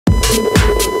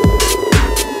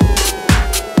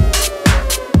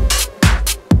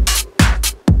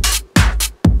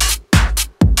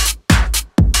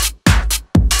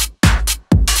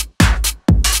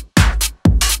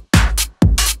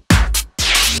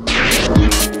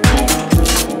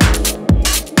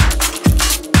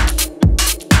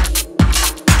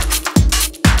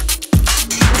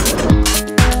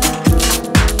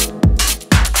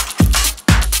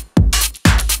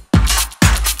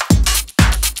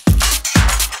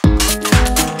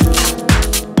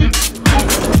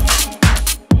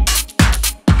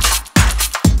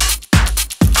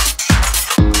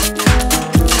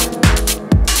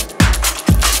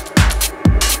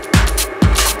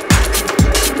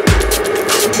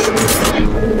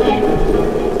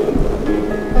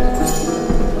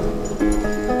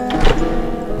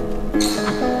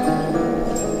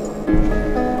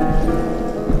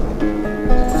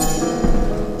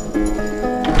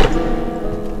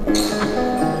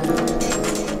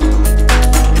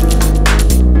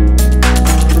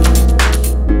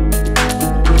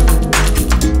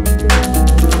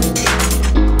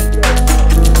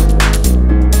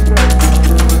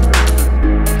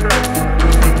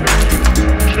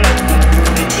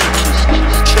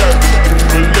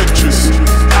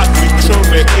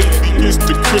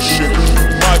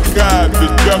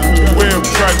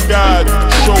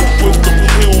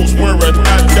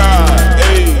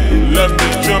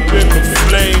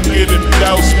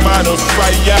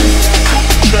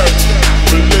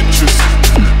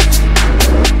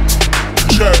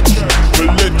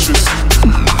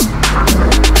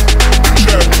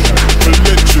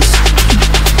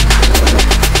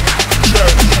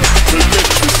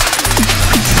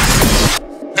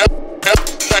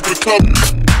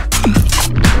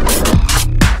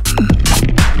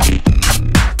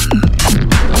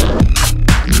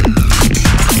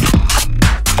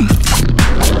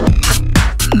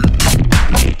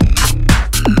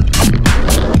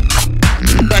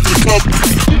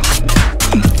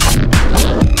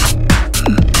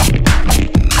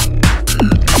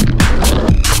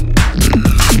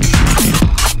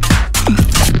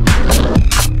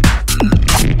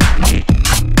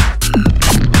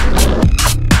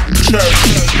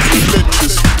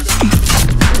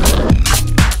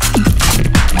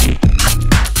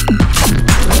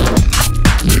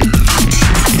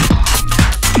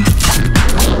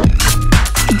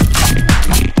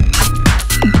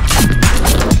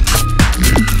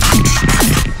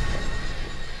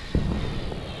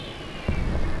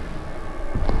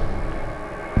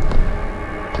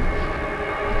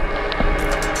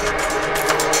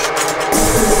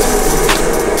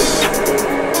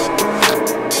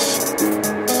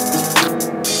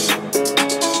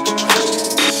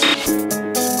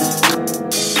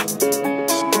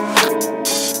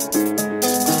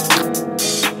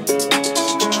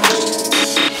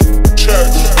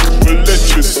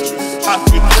I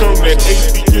can turn that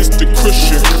atheist to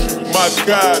Christian. My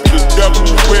God, the devil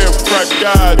wear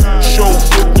pride. Show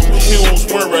with them hills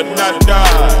where I not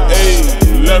die.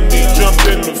 Ayy, let me jump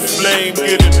in the flame,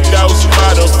 get it doused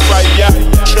by the fire.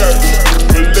 Church,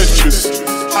 religious.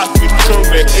 I can turn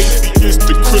that atheist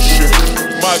to Christian.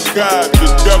 My God,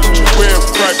 the devil wear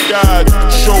pride.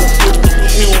 Show with them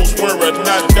hills where I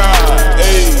not die.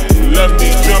 Ayy, let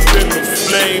me jump in the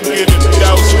flame, get it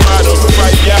doused by the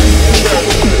fire.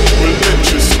 Church,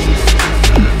 religious.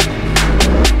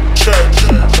 Church,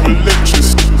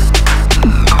 religious.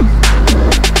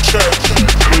 Church,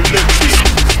 religious.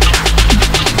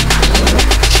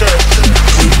 Church,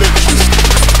 religious.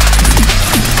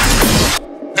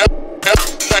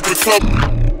 Back with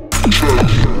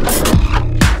club.